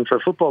and for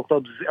football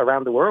clubs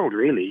around the world,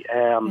 really.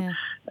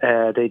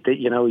 They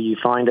you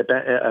find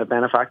a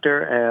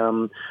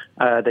benefactor,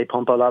 they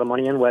pump a lot of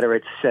money in, whether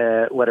it's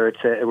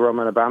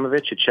Roman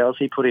Abramovich at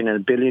Chelsea putting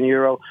in €1 billion,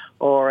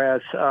 or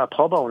as a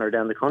pub owner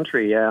down the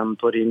country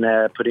putting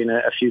a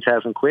few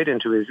 £1,000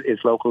 into his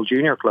local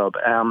junior club.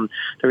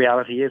 The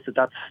reality is that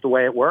that's the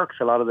way it works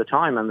a lot of the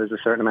time, and there's a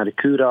certain amount of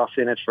kudos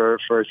in it for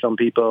some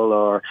people,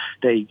 or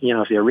they,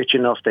 if they're rich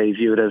enough, they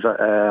view it as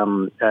a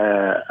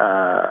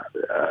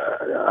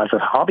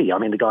hobby. I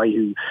mean, the guy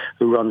who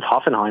runs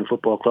Hoffenheim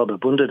Football Club, a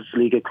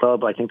Bundesliga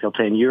club, I think they'll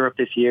play in Europe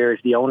this year, is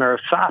the owner of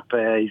SAP.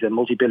 He's a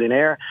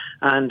multi-billionaire,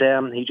 and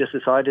he just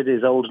decided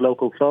his old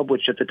local club,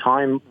 which at the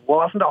time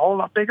wasn't a whole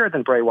lot bigger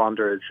than Bray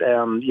Wanderers,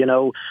 he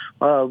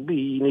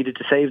needed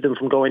to save them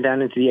from going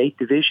down into the 8th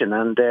division,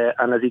 and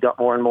as he got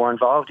more and more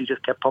involved, he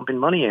just kept pumping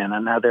money in,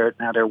 and now they're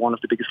one of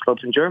the biggest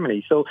clubs in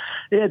Germany. So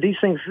yeah, these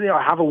things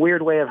have a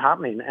weird way of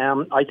happening.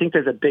 I think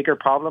there's a bigger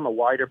problem, a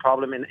wider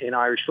problem in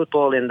Irish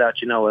football, in that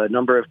a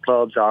number of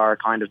clubs are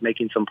kind of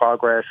making some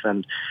progress,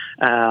 and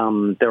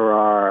they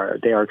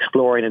are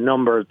exploring a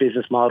number of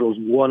business models.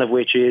 One of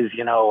which is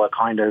a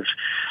kind of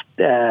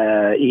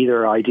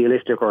either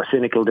idealistic or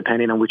cynical,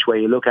 depending on which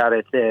way you look at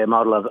it, the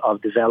model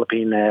of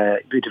developing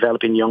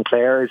young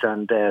players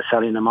and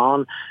selling them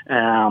on.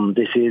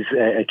 This is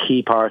a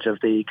key part of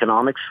the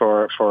economics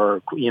for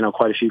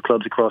quite a few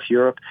clubs across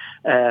Europe.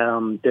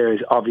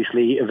 There's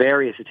obviously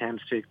various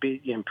attempts to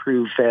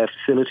improve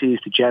facilities,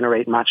 to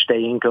generate match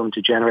day income,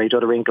 to generate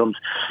other incomes.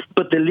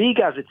 But the league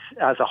as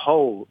a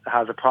whole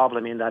has a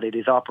problem in that it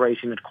is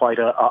operating at quite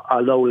a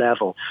low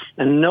level,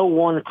 and no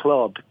one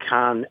club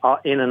can,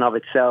 in and of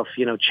itself,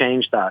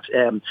 change that.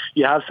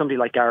 You have somebody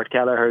like Gareth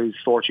Kelleher, whose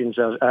fortunes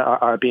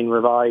are being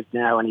revived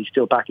now, and he's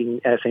still backing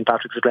St.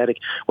 Patrick's Athletic.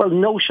 Well,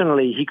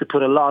 notionally, he could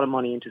put a lot of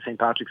money into St.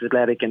 Patrick's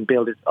Athletic and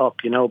build it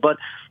up, but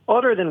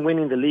other than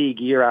winning the league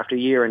year after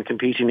year and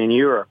competing in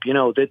Europe,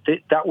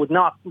 that would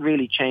not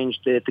really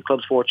change the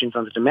club's fortunes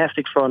on the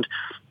domestic front.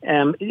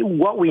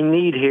 What we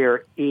need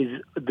here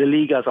is the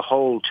league as a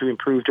whole to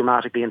improve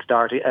dramatically and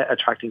start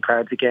attracting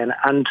crowds again.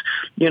 And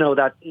you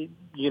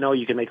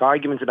can make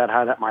arguments about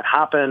how that might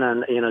happen,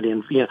 and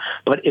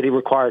but it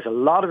requires a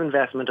lot of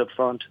investment up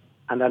front,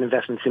 and that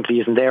investment simply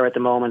isn't there at the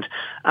moment.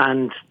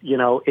 And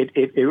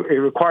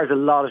it requires a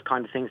lot of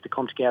kind of things to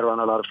come together on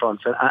a lot of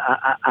fronts,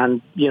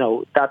 and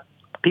that.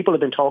 People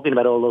have been talking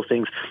about all those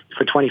things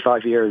for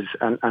 25 years,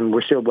 and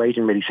we're still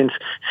waiting really since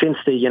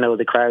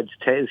the crowds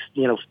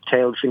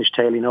finished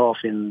tailing off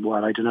in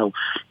the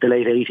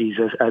late 80s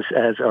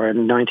or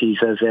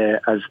 90s as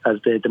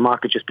the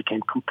market just became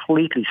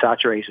completely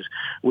saturated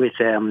with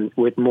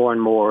more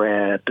and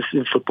more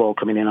football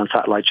coming in on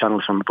satellite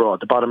channels from abroad.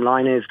 The bottom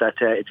line is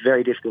that it's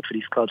very difficult for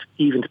these clubs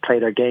even to play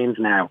their games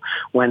now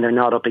when they're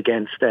not up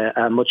against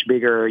a much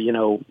bigger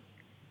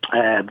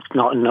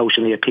not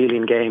notionally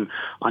appealing game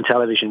on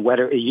television.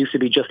 Whether it used to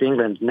be just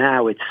England,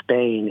 now it's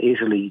Spain,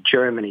 Italy,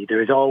 Germany.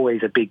 There is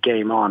always a big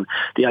game on.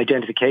 The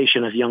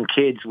identification of young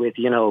kids with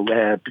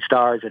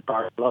stars at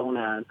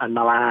Barcelona and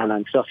Milan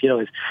and stuff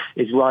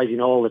is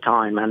rising all the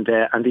time, and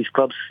these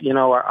clubs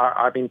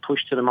are being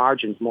pushed to the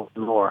margins more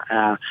and more.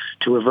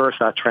 To reverse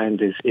that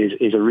trend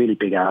is a really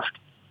big ask.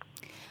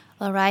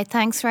 All right,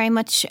 thanks very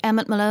much,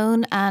 Emmet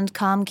Malone and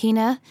Colm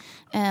Keena.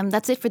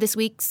 That's it for this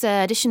week's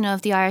edition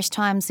of the Irish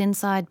Times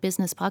Inside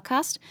Business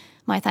podcast.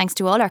 My thanks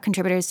to all our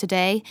contributors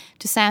today,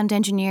 to sound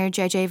engineer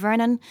JJ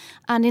Vernon,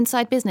 and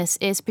Inside Business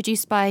is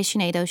produced by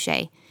Sinead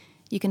O'Shea.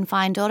 You can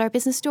find all our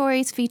business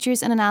stories,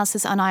 features and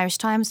analysis on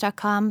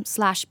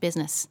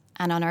irishtimes.com/business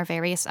and on our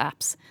various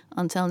apps.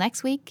 Until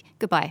next week,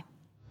 goodbye.